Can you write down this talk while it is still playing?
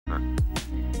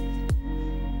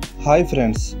Hi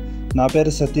friends, నా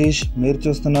పేరు సతీష్. మీరు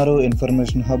చూస్తున్నారు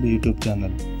information hub YouTube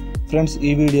channel. Friends,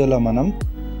 ఈ వీడియోలో మనం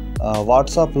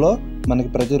వాట్సాప్లో మనకి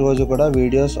ప్రతిరోజు కూడా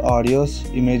వీడియోస్, ఆడియోస్,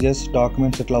 ఇమేజెస్,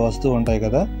 డాక్యుమెంట్స్ ఇట్లా వస్తూ ఉంటాయి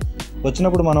కదా.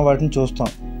 వచ్చినప్పుడు మనం వాటిని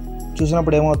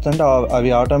చూసినప్పుడు ఏమవుతుందంటే అవి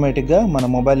ఆటోమేటిక్గా మన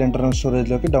మొబైల్ ఇంటర్నల్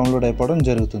స్టోరేజ్లోకి డౌన్లోడ్ అయిపోవడం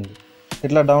జరుగుతుంది.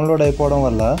 ఇట్లా డౌన్లోడ్ అయిపోవడం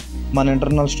వల్ల మన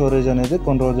ఇంటర్నల్ స్టోరేజ్ అనేది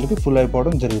కొన్ని రోజులకి ఫుల్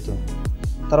అయిపోవడం జరుగుతుంది.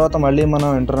 తర్వాత మళ్ళీ మనం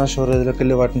ఇంటర్నల్ స్టోరేజ్లోకి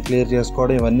వెళ్ళి వాటిని క్లియర్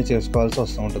చేసుకోవడం, ఇవన్నీ చేసుకోవాల్సి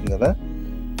వస్తూ ఉంటుంది కదా.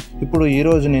 ఇప్పుడు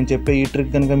ఈరోజు నేను చెప్పే ఈ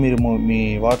ట్రిక్ కనుక మీరు మీ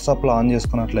వాట్సాప్లో ఆన్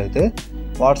చేసుకున్నట్లయితే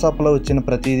వాట్సాప్లో వచ్చిన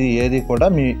ప్రతిదీ ఏది కూడా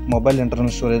మీ మొబైల్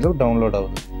ఇంటర్నల్ స్టోరేజ్లో డౌన్లోడ్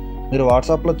అవ్వదు. మీరు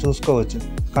వాట్సాప్లో చూసుకోవచ్చు,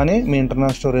 కానీ మీ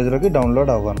ఇంటర్నల్ స్టోరేజ్లోకి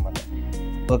డౌన్లోడ్ అవ్వనమాట.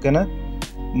 ఓకేనా?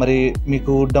 మరి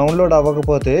మీకు డౌన్లోడ్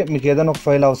అవ్వకపోతే మీకు ఏదైనా ఒక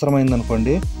ఫైల్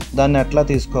అవసరమైందనుకోండి, దాన్ని ఎట్లా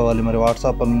తీసుకోవాలి మరి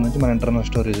వాట్సాప్ నుంచి మన ఇంటర్నల్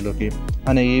స్టోరేజ్లోకి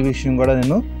అనే ఈ విషయం కూడా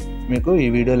నేను మీకు ఈ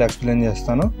వీడియోలో ఎక్స్ప్లెయిన్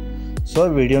చేస్తాను. సో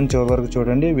వీడియోని చివరి వరకు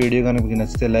చూడండి. వీడియో కనుక మీకు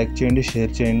నచ్చితే లైక్ చేయండి,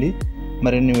 షేర్ చేయండి.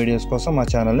 మరిన్ని వీడియోస్ కోసం మా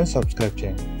ఛానల్ని సబ్స్క్రైబ్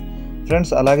చేయండి.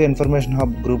 ఫ్రెండ్స్, అలాగే ఇన్ఫర్మేషన్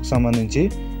హబ్ గ్రూప్ సంబంధించి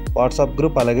వాట్సాప్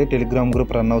గ్రూప్ అలాగే టెలిగ్రామ్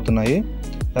గ్రూప్ రన్ అవుతున్నాయి.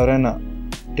 ఎవరైనా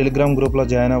టెలిగ్రామ్ గ్రూప్లో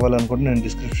జాయిన్ అవ్వాలనుకుంటే నేను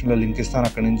డిస్క్రిప్షన్లో లింక్ ఇస్తాను,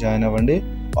 అక్కడి నుంచి జాయిన్ అవ్వండి.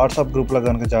 వాట్సాప్ గ్రూప్లో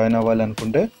కనుక జాయిన్ అవ్వాలి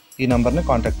అనుకుంటే ఈ నెంబర్ని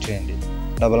కాంటాక్ట్ చేయండి,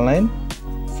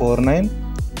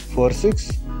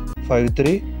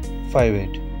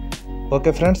 9949465358. ఓకే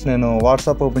ఫ్రెండ్స్, నేను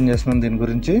వాట్సాప్ ఓపెన్ చేస్తున్నాను. దీని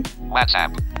గురించి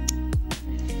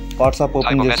వాట్సాప్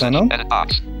ఓపెన్ చేశాను.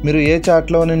 మీరు ఏ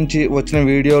చాట్లో నుంచి వచ్చిన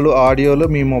వీడియోలు, ఆడియోలు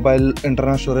మీ మొబైల్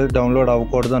ఇంటర్నల్ స్టోరేజ్ డౌన్లోడ్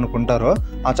అవ్వకూడదు అనుకుంటారో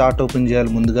ఆ చాట్ ఓపెన్ చేయాలి.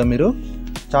 ముందుగా మీరు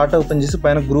చాట్ ఓపెన్ చేసి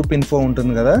పైన గ్రూప్ ఇన్ఫో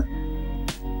ఉంటుంది కదా,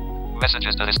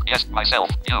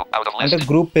 అంటే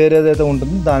గ్రూప్ పేరు ఏదైతే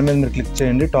ఉంటుందో దాని మీద మీరు క్లిక్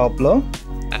చేయండి. టాప్లో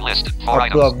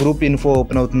అప్పుడు ఆ గ్రూప్ ఇన్ఫో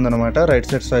ఓపెన్ అవుతుంది అనమాట. రైట్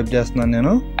సైడ్ స్వైప్ చేస్తున్నాను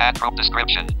నేను.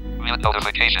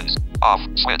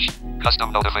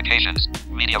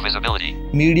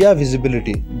 మీడియా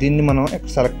విజిబిలిటీ, దీన్ని మనం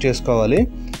సెలెక్ట్ చేసుకోవాలి.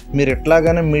 మీరు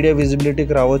ఎట్లాగానే మీడియా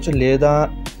విజిబిలిటీకి రావచ్చు, లేదా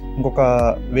ఇంకొక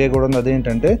వే కూడా ఉంది.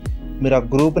 అదేంటంటే మీరు ఆ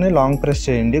గ్రూప్ని లాంగ్ ప్రెస్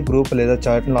చేయండి. గ్రూప్ లేదా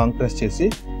చాట్ని లాంగ్ ప్రెస్ చేసి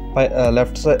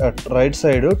రైట్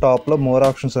సైడ్ టాప్లో మోర్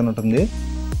ఆప్షన్స్ అని ఉంటుంది,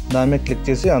 దాని మీద క్లిక్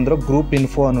చేసి అందులో గ్రూప్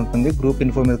ఇన్ఫో అని ఉంటుంది. గ్రూప్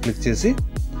ఇన్ఫో మీద క్లిక్ చేసి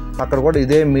అక్కడ కూడా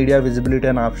ఇదే మీడియా విజిబిలిటీ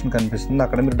అనే ఆప్షన్ కనిపిస్తుంది,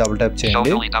 అక్కడ మీరు డబుల్ ట్యాప్ చేయండి.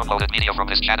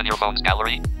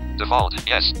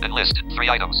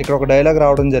 ఇక్కడ ఒక డైలాగ్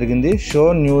రావడం జరిగింది, show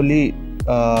newly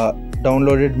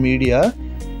downloaded media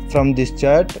from this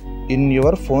chat in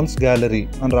your phones gallery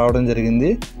అని రావడం జరిగింది.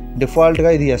 డిఫాల్ట్గా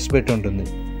ఇది ఎస్ పెట్టి ఉంటుంది.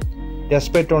 ఎస్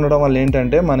పెట్టి ఉండడం వల్ల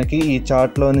ఏంటంటే మనకి ఈ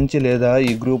చాట్లో నుంచి లేదా ఈ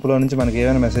గ్రూప్లో నుంచి మనకి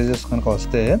ఏమైనా మెసేజెస్ కనుక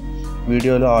వస్తే,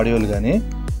 వీడియోలు, ఆడియోలు కానీ,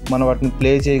 మనం వాటిని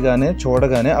ప్లే చేయగానే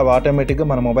చూడగానే అవి ఆటోమేటిక్గా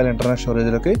మన మొబైల్ ఇంటర్నల్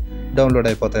స్టోరేజ్లోకి డౌన్లోడ్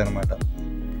అయిపోతాయి అన్నమాట.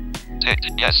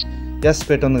 ఎస్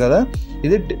పెట్టి ఉంది కదా,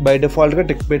 ఇది బై డిఫాల్ట్గా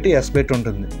టిక్ పెట్టి ఎస్ పెట్టి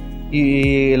ఉంటుంది.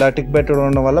 ఇలా టిక్ పెట్టి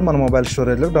ఉండడం వల్ల మన మొబైల్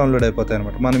స్టోరేజ్లోకి డౌన్లోడ్ అయిపోతాయి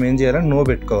అనమాట. మనం ఏం చేయాలంటే నో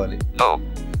పెట్టుకోవాలి.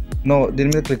 నో, దీని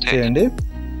మీద క్లిక్ చేయండి.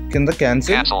 కింద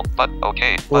క్యాన్సిల్,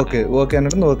 ఓకే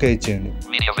అన్నట్టు ఓకే ఇచ్చేయండి.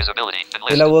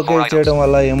 ఇలా ఓకే ఇచ్చేయడం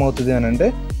వల్ల ఏమవుతుంది అని అంటే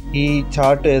ఈ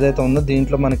చార్ట్ ఏదైతే ఉందో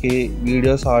దీంట్లో మనకి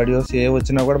వీడియోస్, ఆడియోస్ ఏ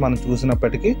వచ్చినా కూడా మనం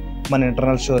చూసినప్పటికీ మన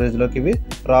ఇంటర్నల్ స్టోరేజ్లోకి ఇవి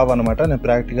రావన్నమాట. నేను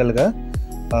ప్రాక్టికల్గా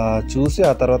చూసి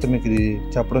ఆ తర్వాత మీకు ఇది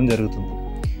చెప్పడం జరుగుతుంది.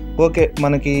 ఓకే,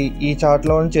 మనకి ఈ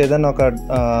చార్ట్లో నుంచి ఏదైనా ఒక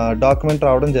డాక్యుమెంట్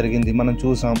రావడం జరిగింది, మనం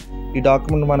చూసాం. ఈ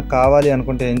డాక్యుమెంట్ మనకు కావాలి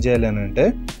అనుకుంటే ఏం చేయాలి అని అంటే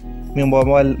మీ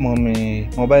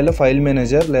మొబైల్లో ఫైల్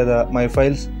మేనేజర్ లేదా మై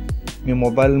ఫైల్స్, మీ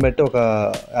మొబైల్ని బట్టి ఒక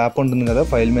యాప్ ఉంటుంది కదా,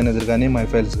 ఫైల్ మేనేజర్ కానీ మై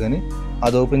ఫైల్స్ కానీ,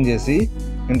 అది ఓపెన్ చేసి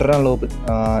ఇంటర్నల్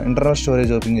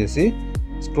స్టోరేజ్ ఓపెన్ చేసి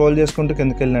స్క్రోల్ చేసుకుంటూ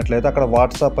కిందకి వెళ్ళినట్లయితే అక్కడ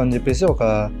వాట్సాప్ అని చెప్పేసి ఒక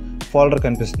ఫోల్డర్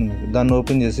కనిపిస్తుంది. దాన్ని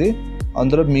ఓపెన్ చేసి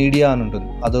అందులో మీడియా అని ఉంటుంది,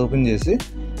 అది ఓపెన్ చేసి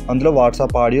అందులో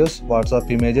WhatsApp audios, WhatsApp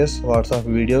images, WhatsApp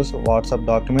videos, WhatsApp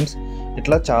documents,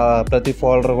 ఇట్లా ప్రతి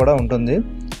ఫోల్డర్ కూడా ఉంటుంది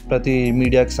ప్రతి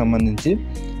మీడియాకి సంబంధించి.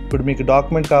 ఇప్పుడు మీకు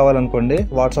డాక్యుమెంట్ కావాలనుకోండి,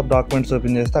 వాట్సాప్ డాక్యుమెంట్స్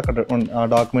ఓపెన్ చేస్తే అక్కడ ఆ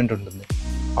డాక్యుమెంట్ ఉంటుంది.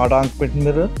 ఆ డాక్యుమెంట్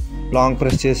మీరు లాంగ్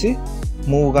ప్రెస్ చేసి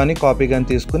మూవ్ కానీ కాపీ కానీ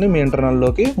తీసుకుని మీ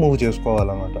ఇంటర్నల్లోకి మూవ్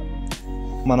చేసుకోవాలన్నమాట.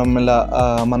 మనం ఇలా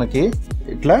మనకి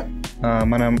ఇట్లా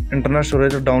మన ఇంటర్నల్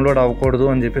స్టోరేజ్ డౌన్లోడ్ అవ్వకూడదు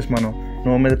అని చెప్పేసి మనం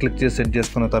నో మీద క్లిక్ చేసి సెట్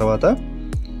చేసుకున్న తర్వాత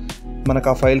మనకు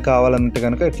ఆ ఫైల్ కావాలంటే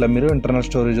కనుక ఇట్లా మీరు ఇంటర్నల్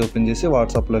స్టోరేజ్ ఓపెన్ చేసి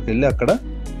వాట్సాప్లోకి వెళ్ళి అక్కడ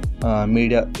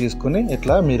మీడియా తీసుకుని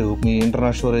ఇట్లా మీరు మీ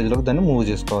ఇంటర్నల్ స్టోరేజ్లోకి దాన్ని మూవ్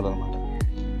చేసుకోవాలన్నమాట.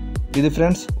 ఇది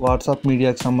ఫ్రెండ్స్ వాట్సాప్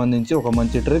మీడియాకి సంబంధించి ఒక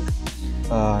మంచి ట్రిక్.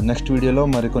 నెక్స్ట్ వీడియోలో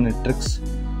మరికొన్ని ట్రిక్స్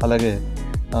అలాగే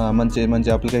మంచి మంచి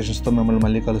అప్లికేషన్స్తో మిమ్మల్ని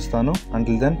మళ్ళీ కలుస్తాను.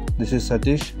 Until then, this is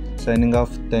Satish signing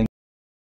off. Thank